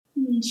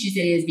She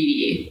said he is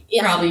BDE.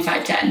 Yeah. Probably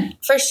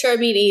 5'10". For sure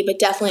BDE, but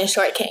definitely a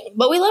short king.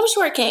 But we love a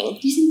short king.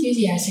 He's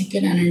enthusiastic,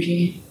 good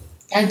energy.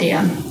 God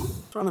damn.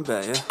 Run a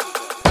bet, yeah?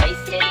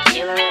 Wasted,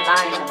 feeling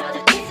line, another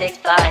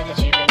 365 that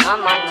you've been on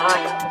my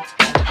mind.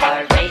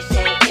 Heart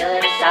racing, feel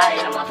it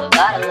inside, I'm off a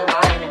bottle of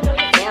wine, I know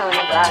you're feeling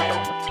the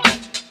vibe.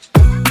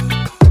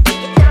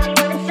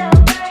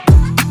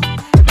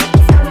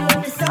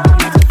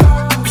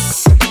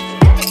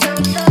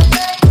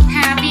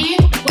 Happy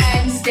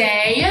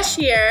Wednesday.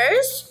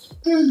 Cheers.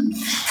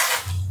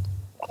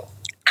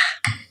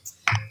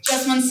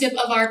 Just one sip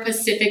of our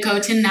Pacifico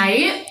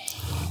tonight.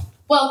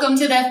 Welcome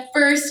to the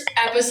first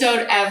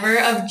episode ever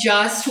of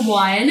Just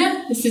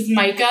One. This is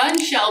Micah and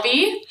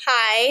Shelby.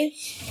 Hi.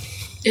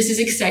 This is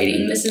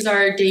exciting. This is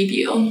our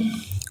debut.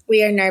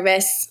 We are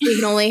nervous.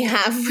 We only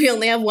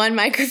have one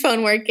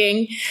microphone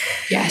working.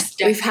 Yes,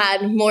 definitely. We've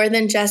had more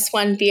than just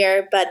one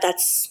beer, but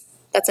that's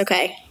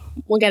okay.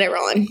 We'll get it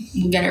rolling.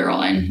 We'll get it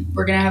rolling.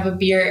 We're going to have a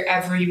beer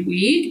every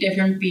week,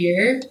 different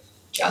beer,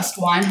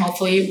 just one,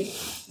 hopefully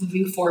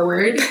moving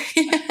forward.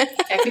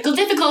 Technical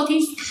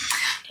difficulties.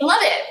 I love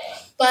it.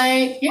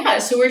 But yeah,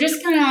 so we're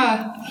just going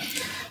to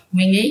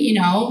wing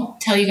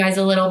it, tell you guys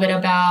a little bit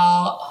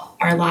about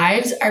our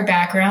lives, our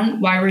background,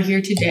 why we're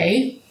here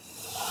today.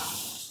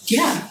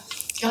 Yeah,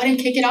 go ahead and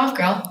kick it off,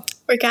 girl.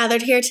 We're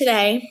gathered here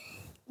today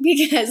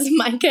because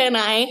Micah and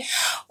I,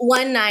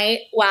 one night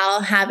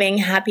while having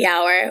happy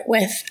hour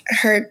with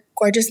her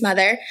gorgeous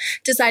mother,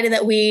 decided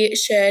that we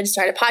should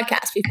start a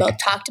podcast. We both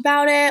talked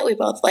about it. We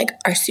both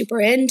are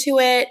super into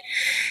it.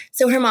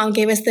 So her mom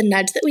gave us the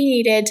nudge that we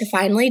needed to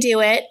finally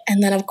do it.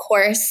 And then, of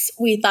course,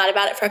 we thought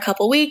about it for a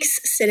couple weeks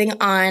sitting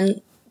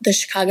on the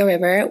Chicago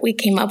River. We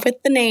came up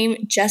with the name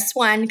Just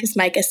One because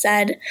Micah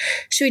said,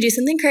 should we do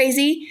something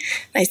crazy?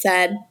 And I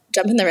said,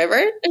 jump in the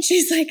river. And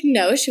she's like,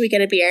 no, should we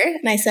get a beer?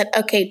 And I said,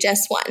 okay,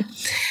 just one.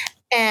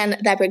 And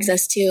that brings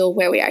us to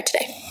where we are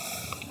today.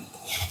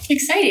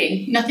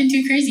 Exciting. Nothing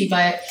too crazy,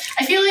 but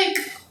I feel like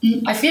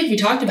we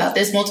talked about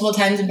this multiple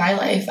times in my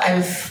life.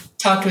 I've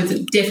talked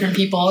with different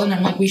people and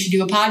I'm like, we should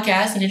do a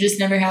podcast, and it just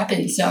never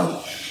happened.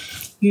 So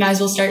we might as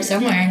well start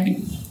somewhere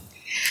and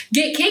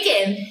get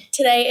kicking.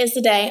 Today is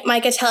the day.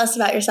 Micah, tell us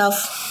about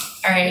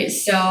yourself. All right.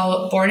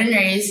 So born and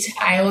raised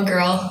Iowa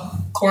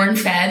girl,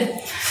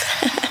 corn-fed.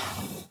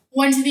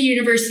 Went to the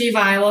University of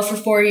Iowa for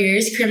 4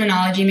 years,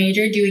 criminology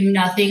major, doing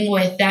nothing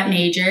with that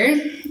major.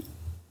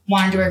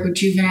 Wanted to work with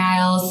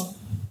juveniles.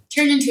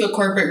 Turned into a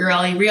corporate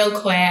girly real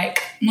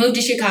quick. Moved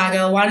to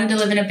Chicago. Wanted to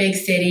live in a big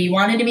city.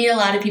 Wanted to meet a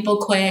lot of people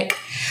quick.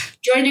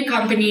 Joined a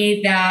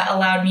company that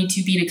allowed me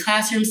to be in a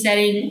classroom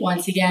setting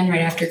once again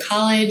right after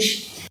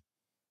college.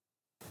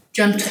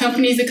 Jumped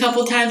companies a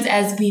couple times,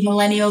 as we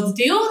millennials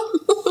do.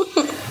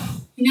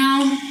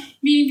 Now,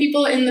 meeting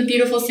people in the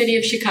beautiful city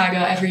of Chicago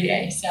every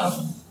day.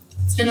 So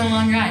it's been a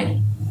long ride.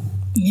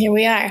 Here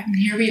we are.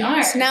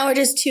 So now we're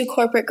just two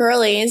corporate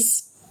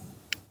girlies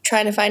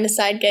trying to find a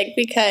side gig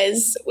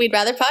because we'd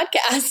rather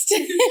podcast.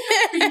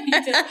 We need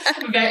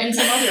to vet in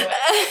some other way.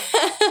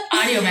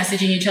 Audio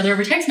messaging each other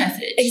over text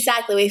message.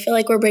 Exactly. We feel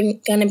like we're going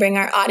to bring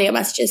our audio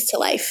messages to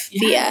life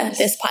via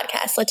this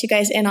podcast. Let you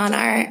guys in on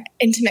our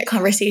intimate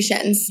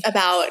conversations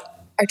about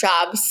our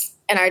jobs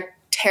and our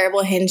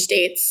terrible Hinge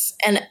dates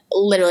and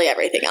literally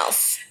everything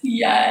else.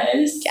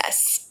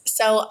 Yes.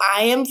 So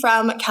I am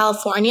from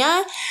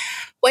California.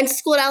 Went to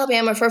school in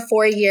Alabama for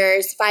 5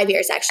 years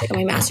actually. Got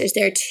my master's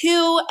there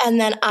too.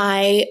 And then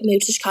I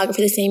moved to Chicago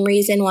for the same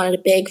reason. Wanted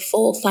a big,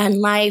 full, fun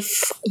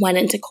life. Went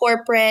into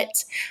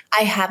corporate.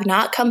 I have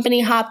not company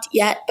hopped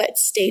yet, but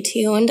stay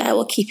tuned. I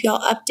will keep y'all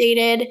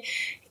updated.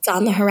 It's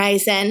on the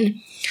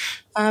horizon.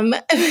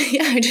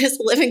 I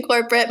just live in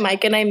corporate.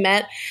 Mike and I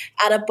met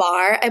at a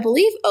bar, I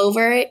believe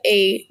over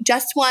a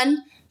Just One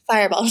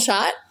Fireball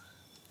shot.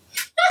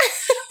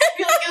 I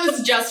feel like it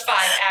was just 5,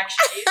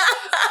 actually.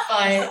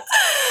 But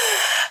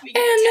we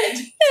and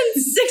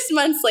 6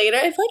 months later,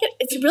 I feel like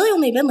it's really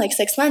only been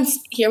 6 months.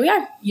 Here we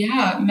are.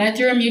 Yeah, met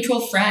through a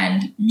mutual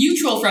friend.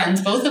 Mutual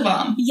friends, both of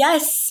them.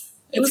 Yes.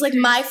 It was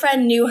my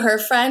friend knew her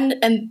friend,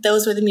 and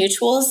those were the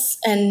mutuals.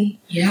 And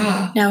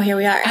now here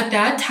we are. At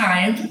that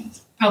time,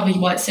 probably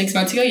 6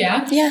 months ago,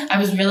 Yeah. I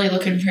was really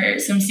looking for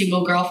some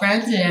single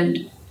girlfriends,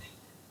 and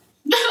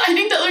I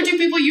think the other 2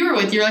 people you were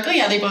with, you're like, oh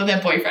yeah, they both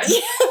have boyfriends.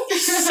 Yeah,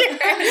 sure.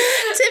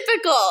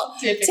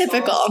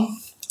 Typical.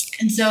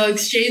 And so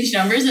exchanged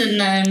numbers, and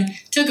then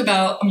took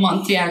about a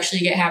month to actually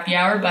get happy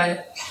hour,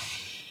 but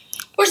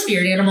we're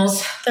spirit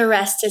animals. The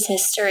rest is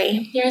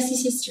history.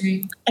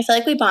 I feel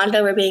like we bond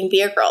over being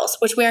beer girls,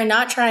 which we are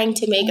not trying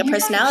to make a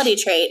personality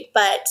trait,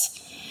 but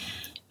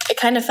it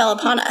kind of fell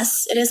upon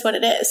us. It is what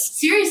it is.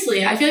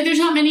 Seriously, I feel like there's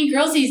not many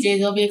girls these days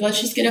that'll be like,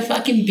 let's just get a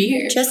fucking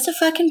beer. Just a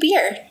fucking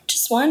beer.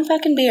 Just one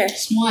fucking beer.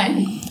 Just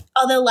one.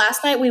 Although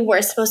last night we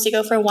were supposed to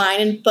go for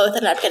wine and both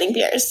ended up getting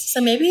beers.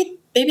 So maybe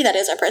that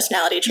is our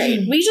personality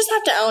trait. We just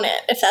have to own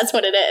it if that's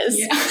what it is.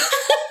 Yeah.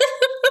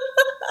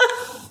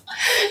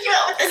 You're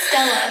out with the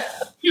Stella.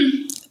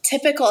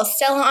 Typical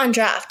Stella on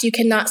draft. You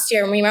cannot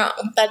steer me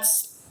wrong.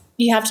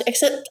 you have to,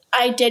 except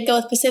I did go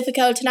with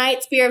Pacifico.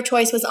 Tonight's beer of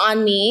choice was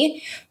on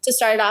me. To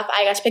start it off,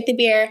 I got to pick the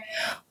beer.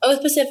 I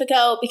went with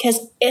Pacifico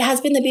because it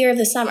has been the beer of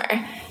the summer.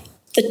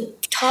 The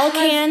tall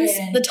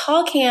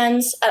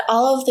cans at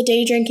all of the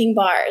day drinking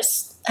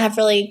bars have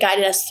really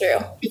guided us through.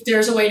 If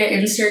there's a way to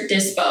insert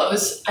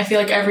dispos, I feel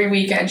like every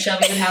weekend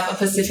Shelby would have a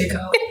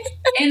Pacifico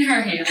in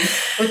her hand,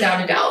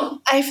 without a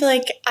doubt. I feel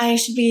like I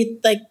should be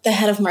like the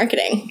head of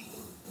marketing.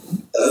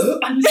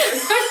 I'm sorry.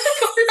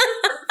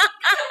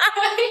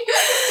 I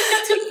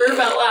have to burp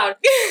out loud.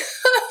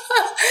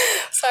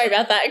 Sorry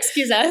about that.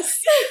 Excuse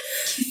us.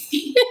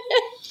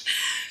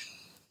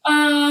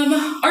 All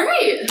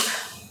right.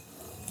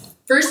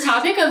 First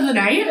topic of the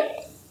night.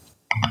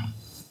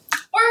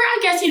 Or I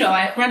guess, you know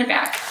what? Run it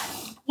back.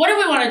 What do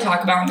we want to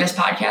talk about on this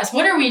podcast?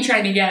 What are we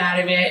trying to get out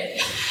of it?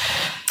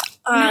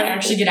 Not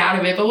actually get out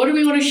of it, but what do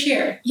we want to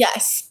share?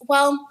 Yes.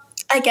 Well,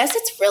 I guess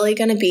it's really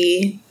going to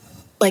be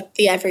like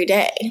the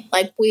everyday.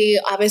 Like, we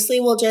obviously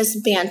will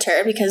just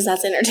banter because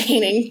that's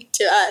entertaining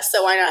to us,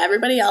 so why not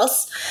everybody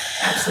else?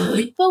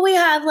 Absolutely. But we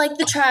have like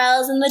the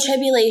trials and the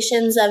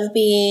tribulations of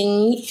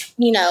being,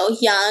 you know,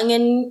 young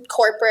and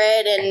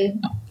corporate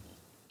and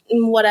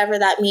whatever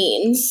that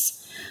means.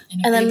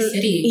 In a big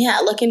city.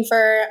 Yeah, looking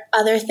for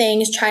other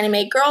things, trying to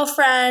make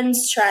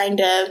girlfriends, trying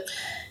to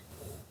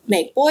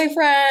make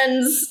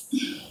boyfriends,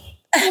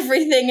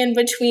 everything in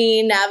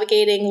between,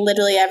 navigating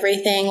literally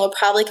everything. We'll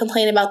probably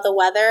complain about the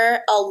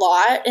weather a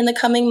lot in the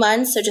coming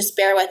months, so just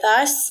bear with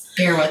us.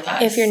 Bear with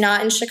us. If you're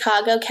not in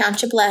Chicago,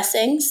 count your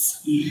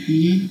blessings.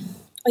 Mm-hmm.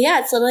 Well,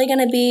 yeah, it's literally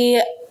going to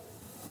be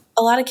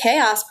a lot of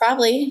chaos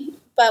probably,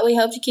 but we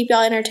hope to keep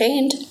y'all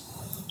entertained.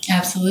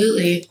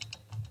 Absolutely.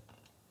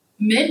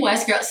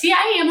 Midwest girl. See,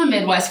 I am a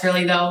Midwest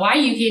girly, though. Why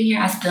you came here,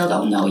 I still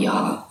don't know,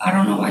 y'all. I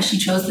don't know why she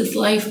chose this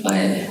life, but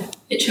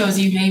it chose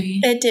you,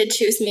 maybe. It did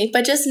choose me.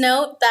 But just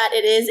note that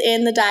it is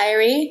in the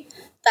diary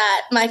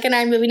that Mike and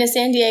I are moving to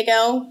San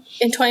Diego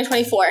in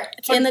 2024.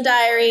 It's in the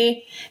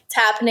diary. It's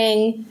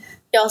happening.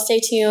 Y'all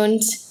stay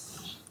tuned.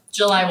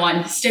 July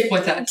 1. Stick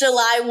with it.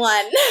 July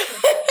 1.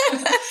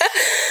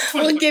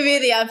 We'll give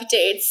you the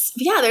updates.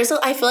 But yeah,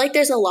 I feel like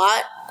there's a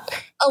lot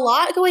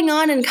going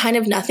on and kind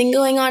of nothing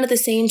going on at the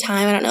same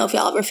time. I don't know if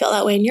y'all ever feel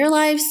that way in your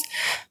lives.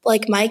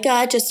 Like,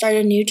 Micah just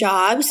started a new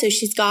job, so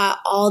she's got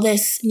all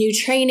this new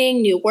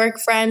training, new work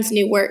friends,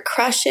 new work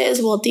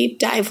crushes. We'll deep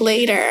dive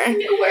later.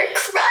 New work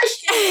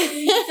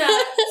crushes.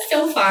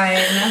 So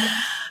fun.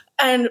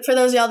 And for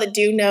those of y'all that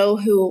do know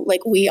who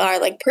like we are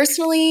like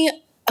personally,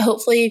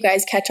 hopefully you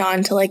guys catch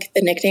on to like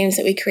the nicknames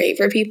that we create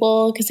for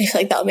people, because I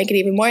feel like that'll make it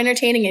even more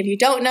entertaining. If you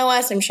don't know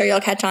us, I'm sure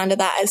you'll catch on to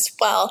that as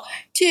well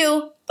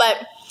too. But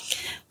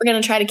we're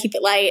going to try to keep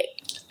it light.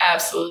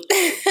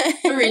 Absolutely.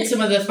 We'll read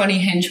some of the funny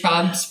hinge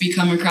prompts we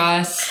come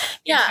across.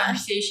 Yeah.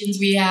 Conversations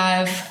we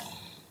have.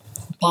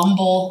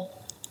 Bumble.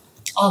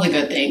 All the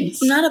good things.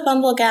 I'm not a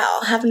Bumble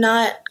gal. Have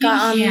not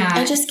got on. can't.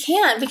 I just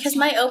can't because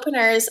my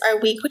openers are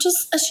weak, which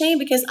is a shame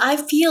because I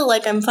feel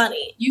like I'm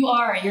funny. You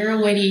are. You're a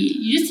witty.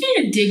 You just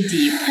need to dig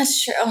deep.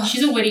 That's true.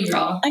 She's a witty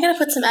girl. I got to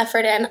put some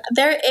effort in.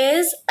 There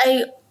is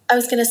I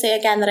was going to say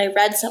again that I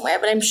read somewhere,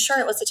 but I'm sure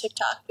it was a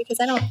TikTok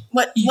because I don't,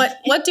 what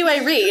do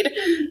I read?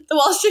 The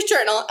Wall Street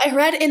Journal. I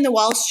read in the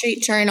Wall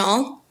Street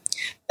Journal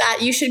that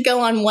you should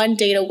go on one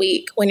date a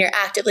week when you're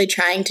actively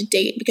trying to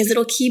date because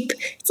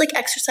it's like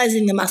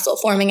exercising the muscle,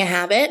 forming a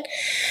habit.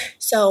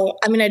 So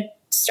I'm going to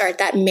start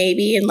that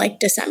maybe in like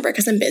December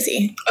because I'm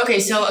busy. Okay,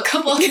 so a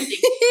couple other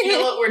things. You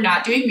know what we're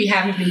not doing? We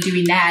haven't been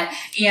doing that.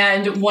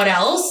 And what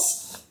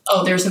else?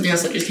 Oh, there was something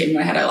else that just came in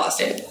my head. I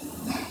lost it.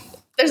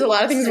 There's a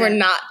lot of things we're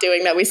not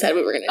doing that we said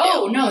we were going to do.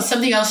 Oh, no.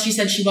 Something else she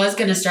said she was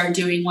going to start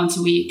doing once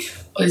a week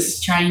was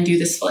try and do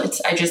the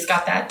splits. I just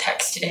got that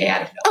text today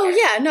out of nowhere. Oh,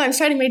 yeah. No, I'm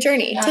starting my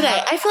journey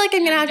today. I feel like I'm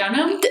going to have...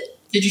 Done them?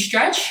 Did you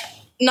stretch?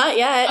 Not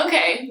yet.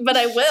 Okay. But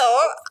I will.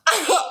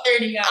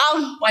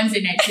 8:30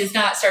 Wednesday night. She has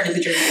not started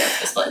the journey of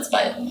the splits,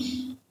 but...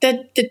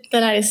 The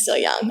night is still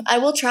young. I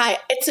will try.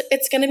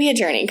 It's going to be a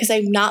journey because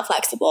I'm not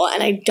flexible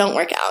and I don't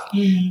work out.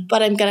 Mm-hmm.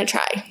 But I'm going to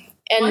try.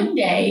 And one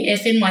day,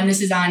 if and when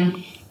this is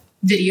on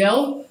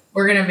video,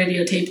 we're going to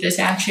videotape this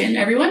action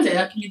every Wednesday.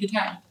 That can be the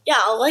time. Yeah,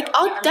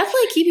 I'll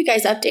definitely keep you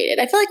guys updated.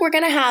 I feel like we're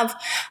going to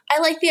I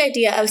like the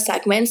idea of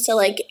segments to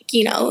like,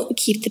 you know,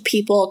 keep the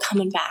people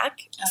coming back.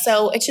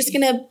 So it's just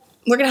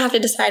we're going to have to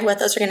decide what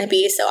those are going to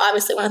be. So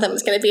obviously one of them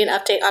is going to be an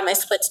update on my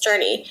splits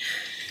journey.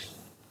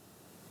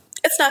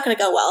 It's not going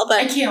to go well,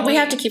 but we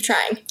have to keep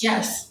trying.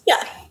 Yes.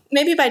 Yeah.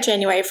 Maybe by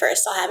January 1st,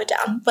 I'll have it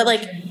down. But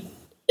like,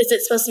 is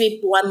it supposed to be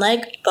one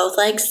leg, both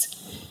legs?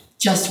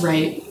 Just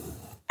right.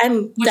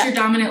 What's your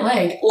dominant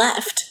leg?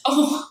 Left.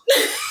 Oh.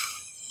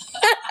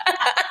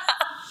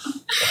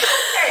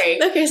 Hey.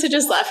 Okay, so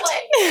just left.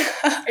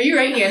 Are you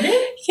right-handed?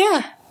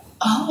 Yeah.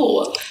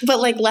 Oh.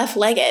 But like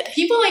left-legged.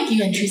 People like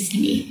you interest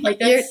me. Like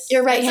that's,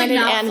 you're right-handed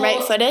and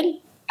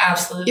right-footed?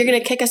 Absolutely. You're going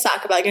to kick a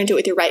soccer ball. You're going to do it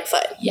with your right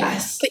foot.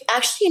 Yes. But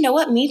actually, you know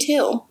what? Me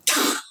too.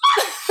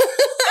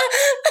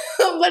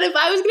 But if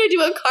I was going to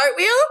do a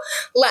cartwheel,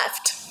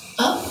 left.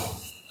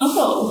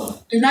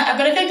 Oh. But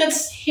I think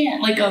that's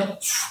like a...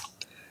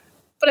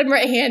 but I'm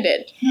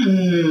right-handed.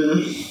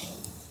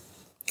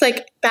 It's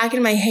like back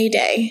in my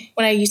heyday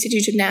when I used to do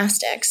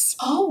gymnastics.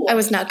 Oh. I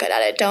was not good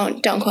at it.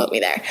 Don't quote me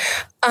there.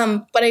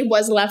 But I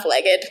was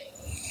left-legged.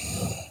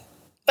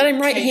 But I'm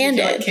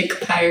right-handed.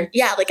 Kick higher.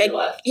 Yeah,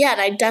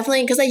 and I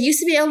definitely, because I used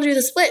to be able to do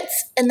the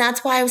splits, and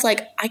that's why I was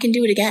like, I can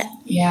do it again.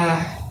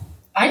 Yeah.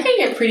 I can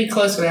get pretty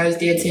close when I was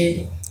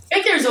dancing. I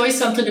think there's always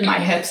something in my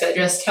hips that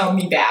just held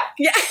me back.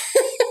 Yeah.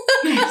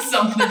 There's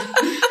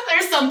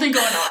something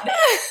going on.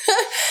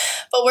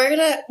 But we're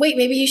gonna wait.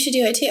 Maybe you should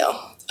do it too.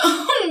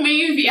 Oh,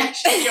 maybe I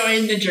should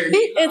join the journey.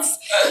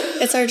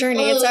 It's our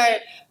journey.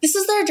 This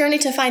is our journey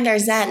to find our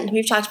zen.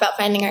 We've talked about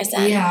finding our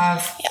zen. We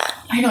have. Yeah.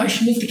 I know. I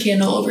should move the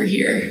candle over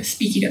here.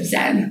 Speaking of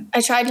zen,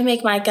 I tried to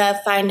make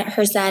Micah find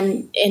her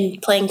zen in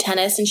playing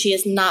tennis, and she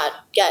has not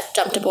yet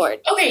jumped aboard.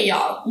 Okay,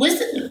 y'all,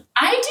 listen.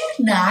 I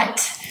do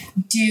not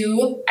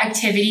do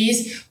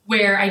activities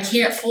where I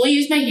can't fully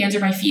use my hands or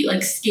my feet,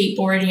 like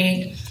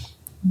skateboarding,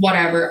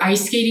 whatever,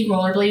 ice skating,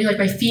 rollerblading. Like,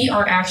 my feet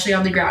are actually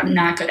on the ground,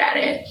 not good at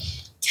it.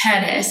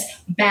 Tennis,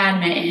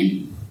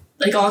 badminton,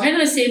 like all kind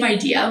of the same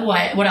idea.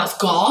 What else?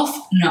 Golf?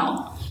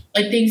 No.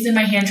 Like, things in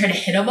my hand trying to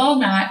hit a ball,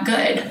 not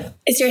good.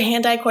 Is your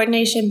hand-eye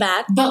coordination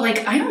bad? But,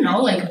 like, I don't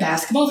know, like,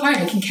 basketball, fine.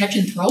 I can catch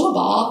and throw a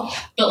ball.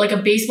 But, like, a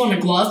baseball and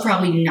a glove,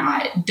 probably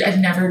not. I've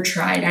never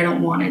tried. I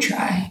don't want to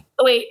try.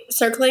 Oh, wait,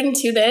 circling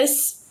to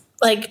this,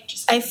 like,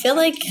 I feel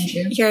like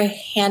your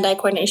hand-eye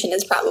coordination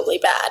is probably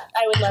bad.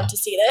 I would love to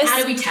see this.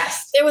 How do we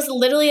test? There was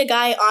literally a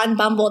guy on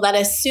Bumble that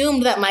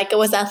assumed that Micah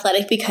was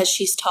athletic because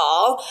she's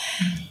tall.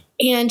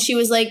 And she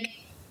was like,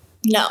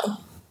 no.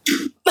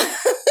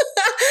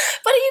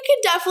 But you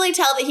can definitely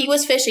tell that he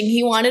was fishing.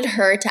 He wanted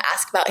her to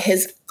ask about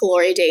his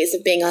glory days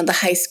of being on the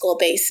high school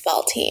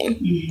baseball team.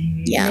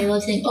 Mm-hmm. Yeah. They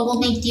were saying, we'll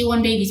make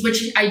D1 babies,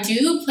 which I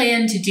do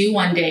plan to do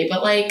one day,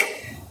 but,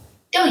 like,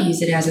 don't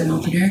use it as an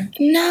opener.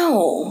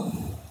 No.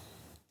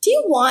 Do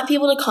you want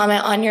people to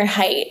comment on your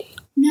height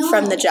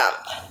from the jump?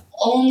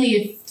 Only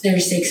if they're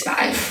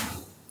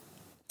 6'5".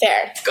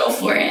 Fair. Go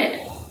for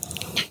it.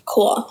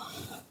 Cool.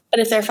 But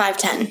if they're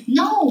 5'10"?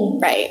 No.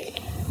 Right.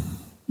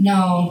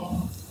 No.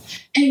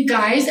 And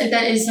guys,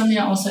 that is something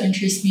that also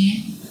interests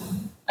me.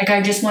 Like, I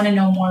just want to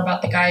know more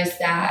about the guys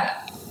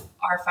that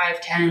are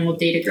 5'10" and will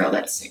date a girl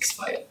that's 6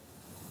 foot.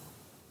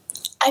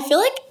 I feel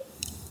like,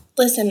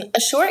 listen, a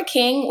short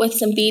king with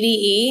some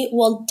BDE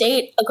will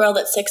date a girl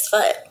that's 6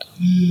 foot.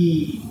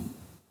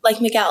 Like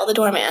Miguel, the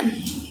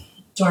doorman.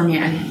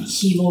 Doorman.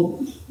 He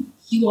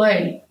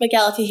would.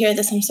 Miguel, if you hear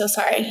this, I'm so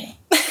sorry.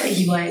 But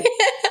he would.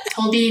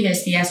 Told me he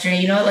missed me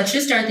yesterday. You know what? Let's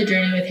just start the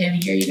journey with him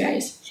here, you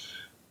guys.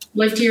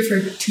 Lived here for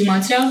 2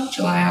 months now.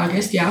 July,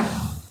 August, yeah.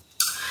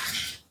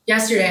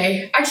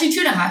 Yesterday, actually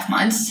 2.5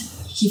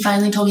 months, he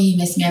finally told me he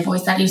missed me. I've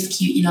always thought he was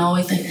cute, you know,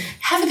 always like,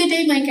 have a good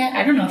day, Micah.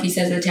 I don't know if he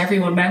says it to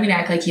everyone, but I'm going to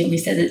act like he only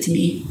says it to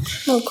me.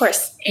 Well, of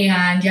course.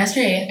 And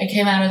yesterday, I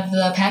came out of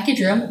the package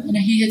room, and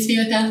he hits me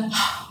with a,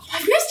 oh,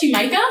 I've missed you,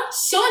 Micah.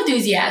 So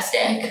enthusiastic.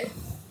 I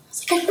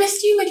was like, I've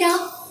missed you,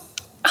 Miguel.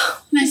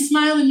 And I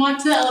smiled and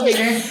walked to the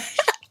elevator.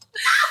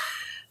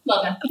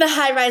 Love him. The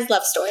high-rise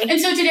love story. And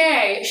so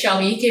today,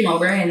 Shelby came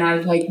over, and I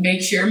was like,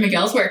 make sure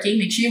Miguel's working.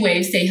 Make sure you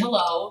wave, say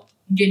hello.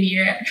 Give me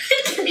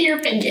your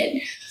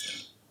opinion.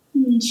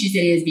 She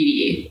said he has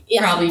BDE.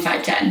 Yeah. Probably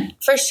 5'10".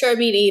 For sure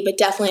BDE, but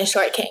definitely a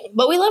short king.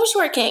 But we love a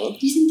short king.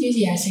 He's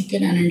enthusiastic,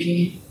 good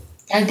energy.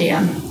 God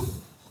damn.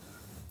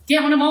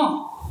 Can't win them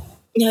all.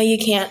 No, you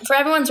can't. For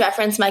everyone's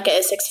reference, Micah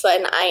is 6 foot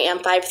and I am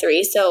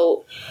 5'3",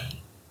 so...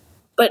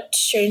 But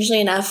strangely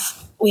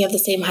enough, we have the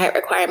same height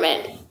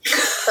requirement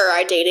for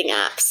our dating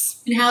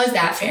apps. And how is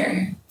that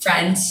fair,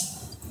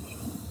 friends?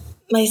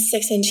 My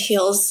 6-inch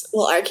heels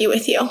will argue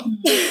with you.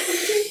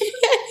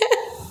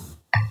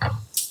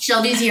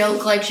 Shelby's heel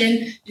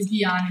collection is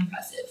beyond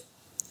impressive.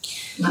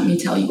 Let me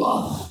tell you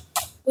all.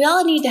 We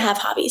all need to have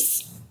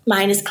hobbies.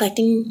 Mine is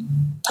collecting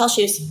tall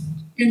shoes.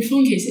 And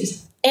phone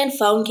cases. And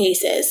phone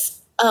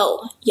cases.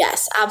 Oh,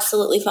 yes,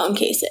 absolutely phone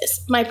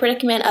cases. My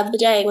predicament of the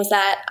day was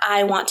that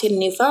I want to get a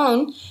new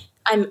phone.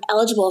 I'm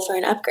eligible for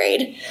an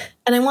upgrade.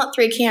 And I want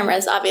 3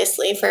 cameras,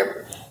 obviously,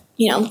 for,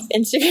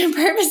 Instagram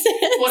purposes.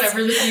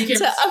 Whatever the 3 cameras.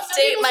 To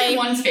update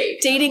my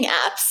dating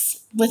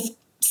apps with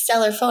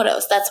stellar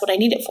photos. That's what I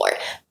need it for.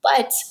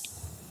 But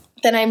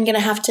then I'm going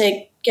to have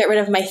to get rid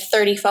of my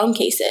 30 phone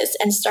cases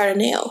and start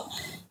anew,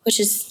 which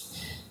is...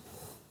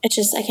 I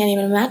can't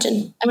even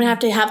imagine. I'm going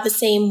to have the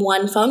same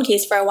one phone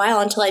case for a while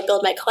until I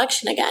build my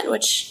collection again,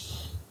 which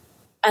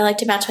I like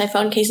to match my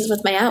phone cases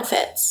with my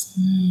outfits.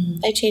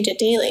 I change it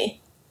daily.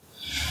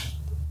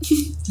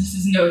 This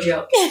is no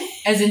joke.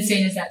 As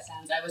insane as that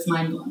sounds, I was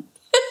mind blown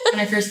when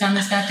I first found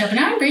this backed up. And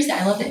I embrace it.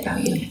 I love it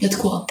about you. It's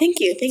cool.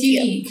 Thank you. Thank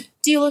you.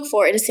 Do you look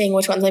forward to seeing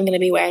which ones I'm going to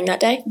be wearing that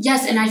day?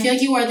 Yes, and I feel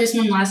like you wore this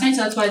one last night,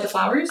 so that's why the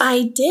flowers.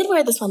 I did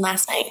wear this one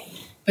last night.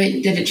 But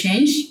did it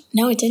change?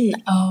 No, it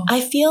didn't. Oh.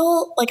 I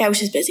feel like I was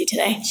just busy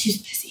today. She was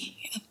busy.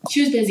 Yeah.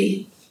 She was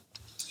busy.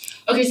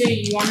 Okay, so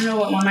you want to know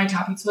what one of my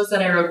topics was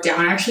that I wrote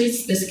down, actually?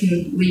 This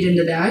can lead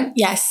into that.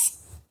 Yes.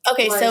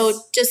 Okay, so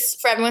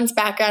just for everyone's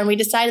background, we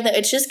decided that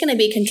it's just going to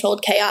be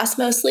controlled chaos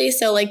mostly,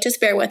 so, just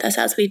bear with us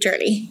as we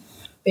journey.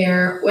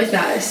 bear with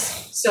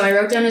us. So I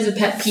wrote down as a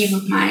pet peeve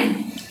of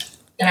mine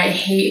that I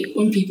hate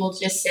when people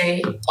just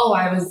say, oh,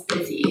 I was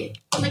busy.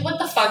 I'm like, what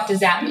the fuck does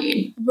that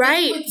mean?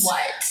 Right. With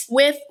what?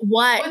 With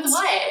what? With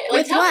what?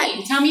 With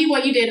what? Tell me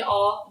what you did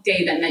all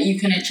day then that you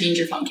couldn't change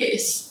your phone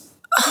case.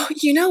 Oh,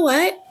 you know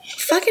what?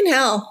 Fucking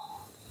hell.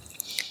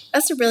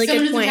 That's a really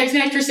good point. Text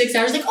me after 6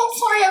 hours like, oh,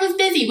 sorry, I was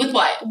busy. With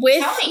what?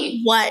 With Tell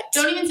me. What?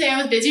 Don't even say I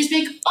was busy. Just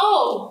be like,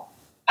 oh,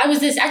 I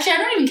was this. Actually, I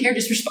don't even care.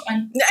 Just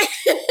respond. I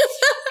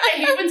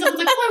hate when someone's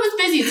like, oh, I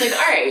was busy. It's like,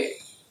 all right.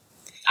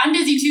 I'm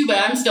busy too, but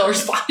I'm still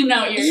responding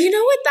out here. You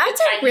know what?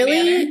 That's a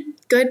really manner.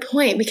 good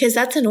point, because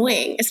that's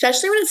annoying,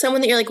 especially when it's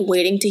someone that you're like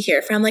waiting to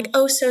hear from. Like,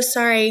 oh, so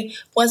sorry,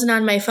 wasn't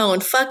on my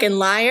phone. Fucking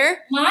liar.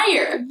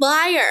 Liar.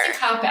 Liar. It's a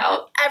cop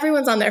out.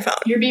 Everyone's on their phone.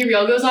 Your Be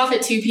Real goes off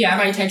at 2 p.m.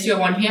 I text you at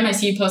 1 p.m. I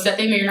see you post that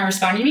thing, but you're not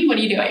responding to me. What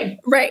are you doing?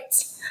 Right.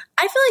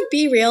 I feel like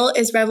Be Real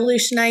is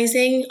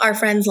revolutionizing our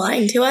friends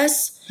lying to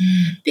us,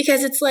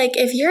 because it's like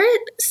if you're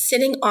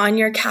sitting on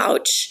your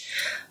couch,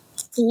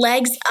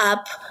 legs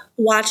up,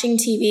 watching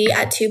TV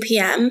at 2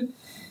 p.m.,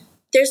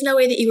 there's no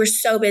way that you were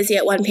so busy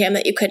at 1 p.m.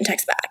 that you couldn't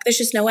text back. There's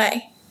just no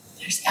way.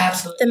 There's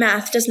absolutely... The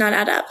math does not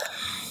add up.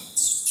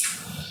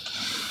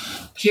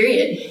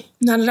 Period.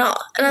 Not at all.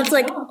 And that's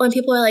like when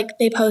people are like,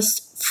 they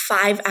post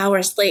 5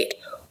 hours late.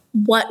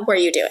 What were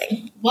you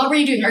doing? What were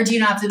you doing? Or do you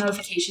not have the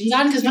notifications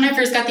on? Because when I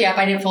first got the app,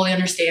 I didn't fully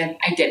understand.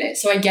 I didn't.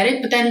 So I get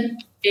it, but then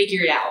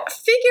figure it out.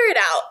 Figure it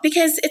out.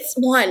 Because it's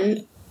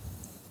one...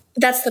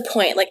 That's the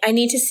point. Like, I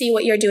need to see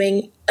what you're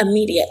doing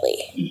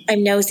immediately.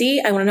 I'm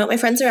nosy. I want to know what my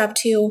friends are up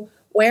to.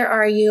 Where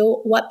are you?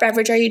 What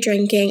beverage are you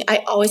drinking? I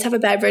always have a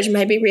beverage in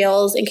my Be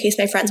Reals in case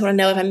my friends want to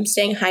know if I'm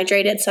staying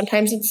hydrated.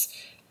 Sometimes it's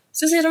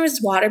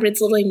water, but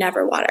it's literally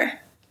never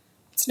water.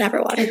 It's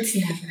never water. It's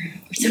never.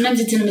 Or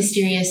sometimes it's in a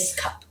mysterious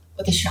cup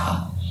with a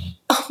straw.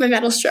 Oh, my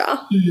metal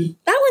straw. Mm-hmm.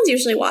 That one's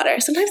usually water.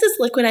 Sometimes it's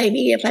liquid IV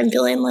if I'm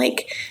feeling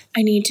like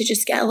I need to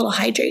just get a little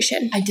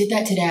hydration. I did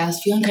that today. I was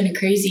feeling kind of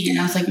crazy, and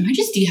I was like, am I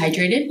just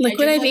dehydrated?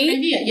 Liquid IV?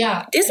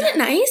 Yeah. Isn't it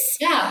nice?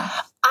 Yeah.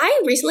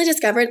 I recently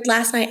discovered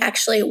last night,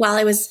 actually, while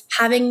I was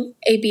having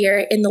a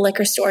beer in the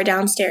liquor store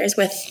downstairs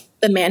with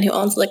the man who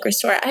owns the liquor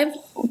store. I have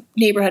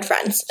neighborhood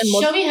friends. And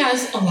Shelby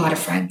has a lot of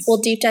friends. We'll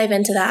deep dive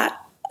into that.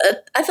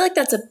 I feel like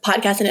that's a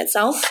podcast in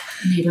itself.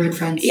 Neighborhood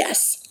friends.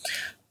 Yes.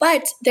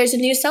 But there's a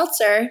new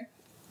seltzer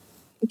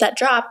that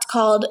dropped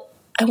called,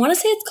 I want to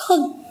say it's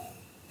called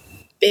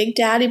Big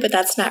Daddy, but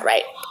that's not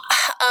right.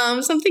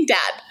 Something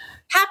Dad.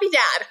 Happy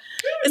Dad.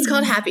 It's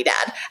called Happy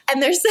Dad.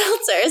 And their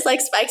seltzers,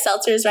 like spike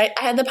seltzers, right?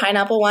 I had the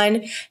pineapple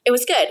one. It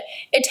was good.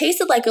 It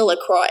tasted like a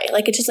LaCroix.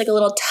 Like it's just like a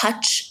little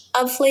touch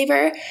of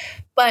flavor.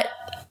 But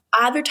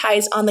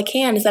advertised on the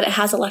can is that it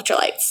has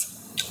electrolytes.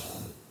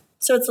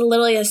 So it's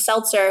literally a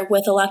seltzer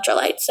with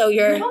electrolytes. So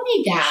you're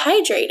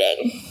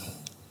hydrating.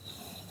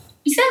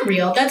 Is that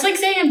real? That's like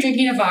saying I'm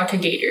drinking a vodka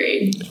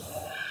Gatorade.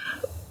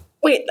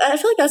 Wait, I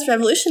feel like that's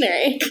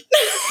revolutionary.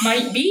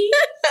 Might be.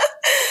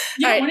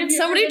 All right,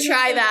 somebody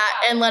try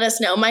that and let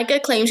us know. Micah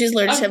claims she's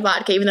allergic to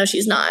vodka, even though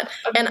she's not.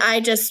 And I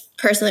just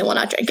personally will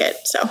not drink it.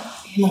 So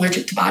I'm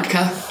allergic to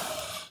vodka.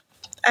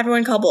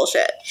 Everyone call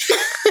bullshit.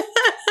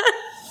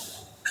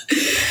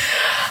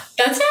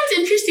 That sounds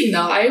interesting,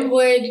 though. I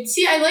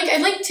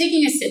like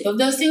taking a sip of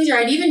those things, or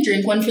I'd even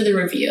drink one for the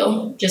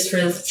review, just for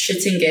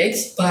shits and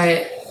gigs.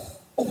 But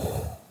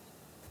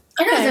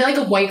I don't know, is it like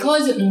a White Claw?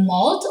 Is it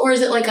malt, or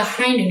is it like a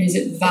High Noon? Is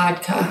it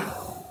vodka?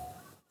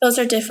 Those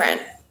are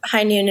different.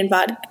 High Noon and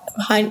vodka.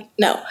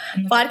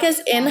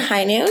 Vodka's in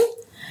High Noon,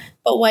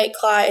 but White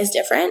Claw is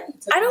different.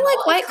 I don't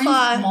like White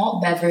Claw.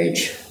 Malt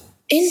beverage.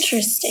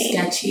 Interesting.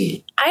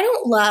 Sketchy. I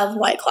don't love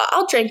White Claw.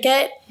 I'll drink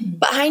it,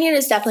 but High Noon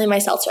is definitely my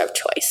seltzer of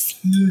choice.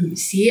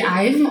 See,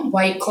 I'm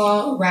White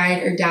Claw,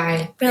 ride or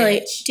die. Really?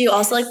 Bitch. Do you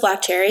also like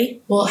Black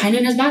Cherry? Well, High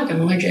Noon has vodka.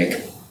 I'm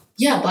allergic.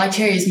 Yeah, Black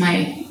Cherry is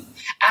my...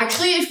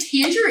 Actually, if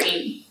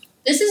Tangerine...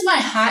 This is my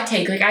hot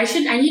take. Like, I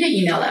need to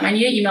email them. I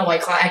need to email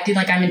White Claw acting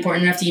like I'm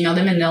important enough to email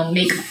them, and they'll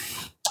make a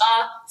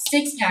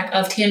 6-pack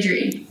of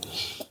Tangerine.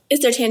 Is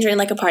there Tangerine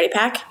like a party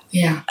pack?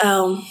 Yeah.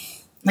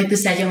 Like the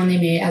second one they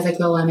made as like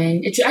the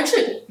lemon. It's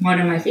actually one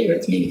of my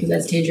favorites, maybe because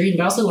that's Tangerine,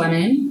 but also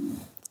lemon.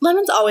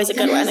 Lemon's always a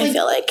good one, I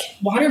feel like.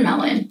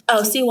 Watermelon.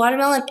 Oh, see,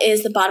 watermelon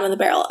is the bottom of the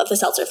barrel of the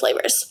seltzer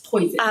flavors.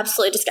 Poison.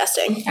 Absolutely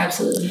disgusting.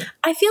 Absolutely.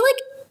 I feel like,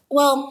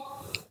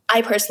 well,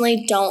 I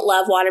personally don't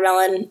love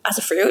watermelon as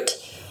a fruit.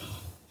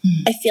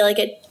 I feel like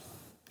it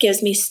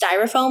gives me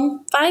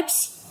styrofoam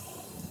vibes.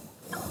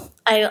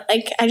 I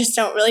just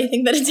don't really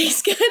think that it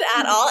tastes good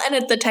at all,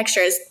 and the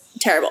texture is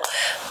terrible.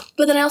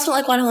 But then I also don't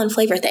like watermelon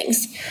flavor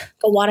things.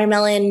 The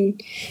watermelon,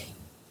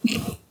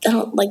 I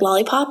don't like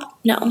lollipop.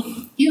 No.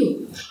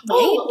 Ew. Right?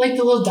 Oh, like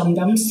the little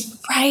dum-dums.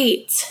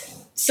 Right.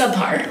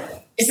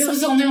 Subpar. If it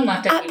was the only one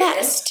left,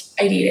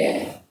 I'd eat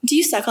it. Do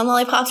you suck on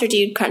lollipops or do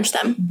you crunch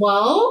them?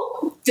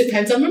 Well,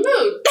 depends on the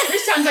mood.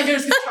 There's times I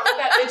just gonna throw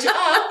that bitch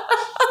up.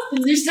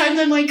 And there's times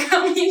I'm like,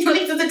 coming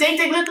like to the take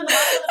with the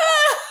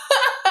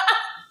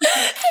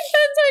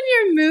Depends on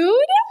your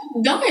mood?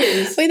 It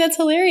does. Wait, that's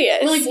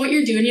hilarious. Or like what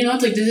you're doing,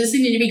 it's like, does this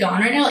thing need to be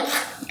gone right now? Like,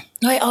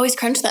 no, I always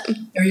crunch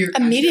them. Or you're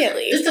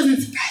immediately. This doesn't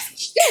surprise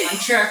I'm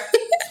sure.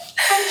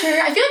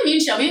 I feel like me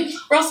and Shelby,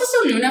 we're also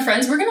so new enough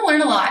friends. We're going to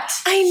learn a lot.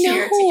 I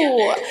know.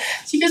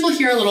 So you guys will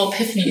hear our little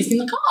epiphanies. Be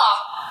like,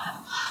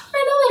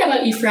 I know that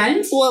about you,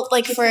 friends. Well,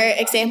 like, for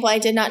example, I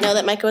did not know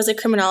that Micah was a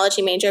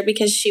criminology major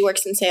because she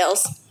works in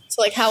sales.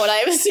 So, like, how would I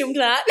have assumed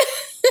that?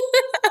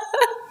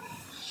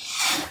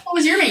 What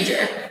was your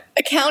major?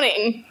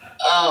 Accounting.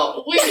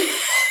 Oh, wait.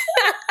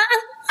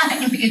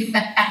 I mean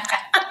that.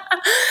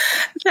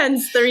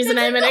 That's the reason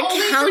I'm an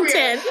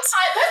accountant.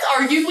 That's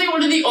arguably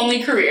one of the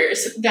only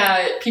careers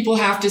that people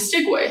have to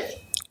stick with.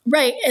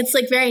 Right. It's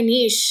like very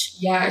niche.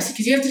 Yes,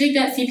 because you have to take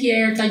that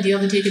CPA, or it's ideal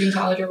to take it in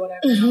college or whatever.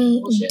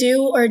 Mm-hmm.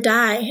 Do or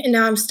die. And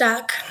now I'm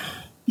stuck.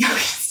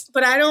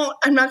 But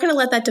I'm not going to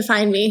let that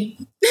define me.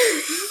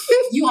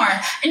 You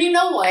aren't. And you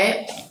know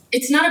what?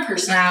 It's not a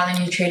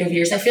personality trait of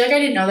yours. I feel like I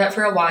didn't know that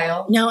for a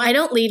while. No, I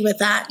don't lead with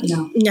that.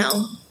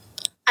 No.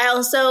 I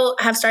also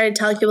have started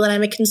telling people that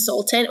I'm a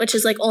consultant, which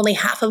is like only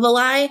half of a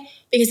lie,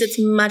 because it's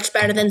much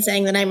better than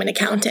saying that I'm an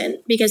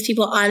accountant, because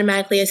people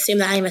automatically assume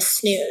that I'm a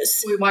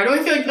snooze. Wait, why do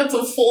I feel like that's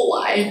a full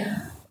lie?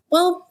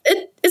 Well,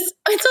 it's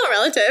all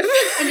relative.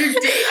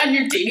 On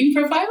your dating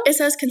profile? It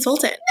says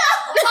consultant.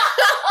 No!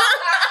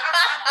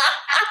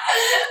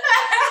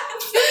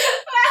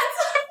 That's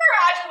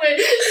fraudulent.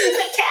 She's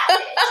a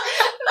catfish.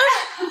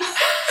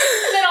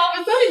 And then all of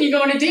a sudden you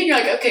go on a date and you're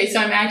like, okay, so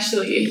I'm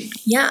actually...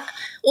 Yeah.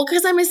 Well,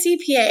 because I'm a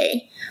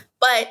CPA,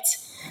 but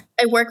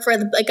I work for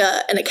like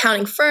an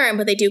accounting firm,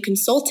 but they do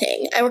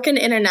consulting. I work in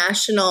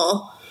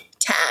international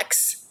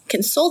tax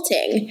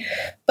consulting,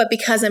 but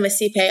because I'm a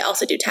CPA, I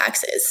also do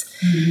taxes.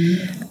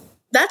 Mm-hmm.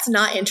 That's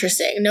not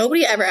interesting.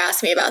 Nobody ever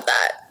asked me about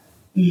that.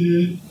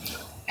 Mm-hmm.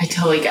 I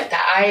totally get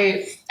that.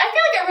 I feel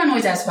like everyone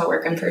always asks about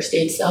work on first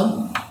dates,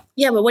 though.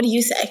 Yeah, but what do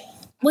you say?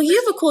 Well,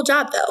 you have a cool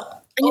job, though.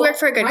 And you work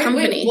for a good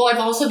company. Well, I've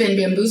also been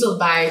bamboozled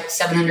by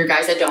 700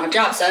 guys that don't have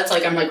jobs. So that's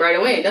like, I'm like, right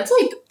away. That's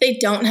like... They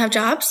don't have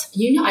jobs?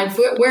 You know, I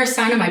wear a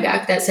sign on my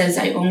back that says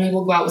I only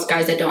will go out with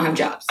guys that don't have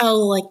jobs.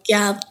 Oh, like,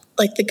 yeah.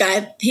 Like the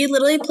guy, he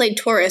literally played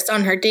tourist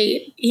on her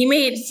date. He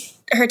made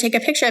her take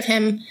a picture of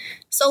him,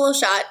 solo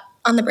shot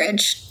on the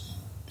bridge.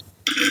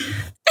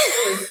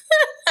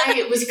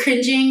 I was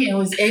cringing and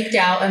was icked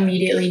out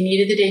immediately,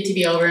 needed the date to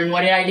be over. And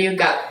what did I do?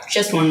 Got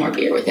just one more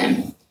beer with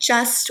him.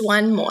 Just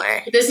one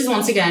more. This is,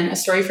 once again, a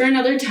story for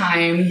another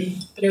time,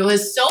 but it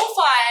was so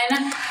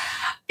fun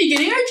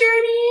beginning our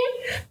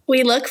journey.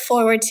 We look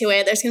forward to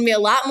it. There's going to be a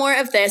lot more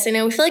of this. I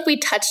know we feel like we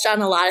touched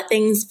on a lot of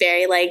things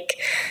very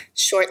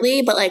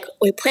shortly, but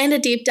we planned a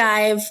deep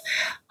dive.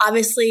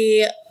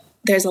 Obviously,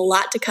 there's a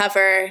lot to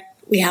cover.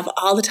 We have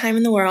all the time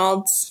in the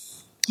world,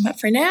 but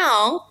for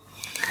now,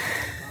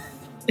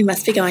 we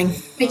must be going.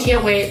 I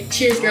can't wait.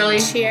 Cheers, girlie.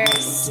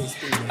 Cheers.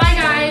 Bye,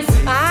 guys.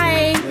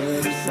 Bye.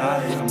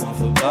 I'm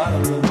off a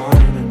bottle of wine.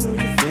 I know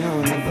you're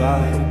feeling the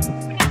vibe.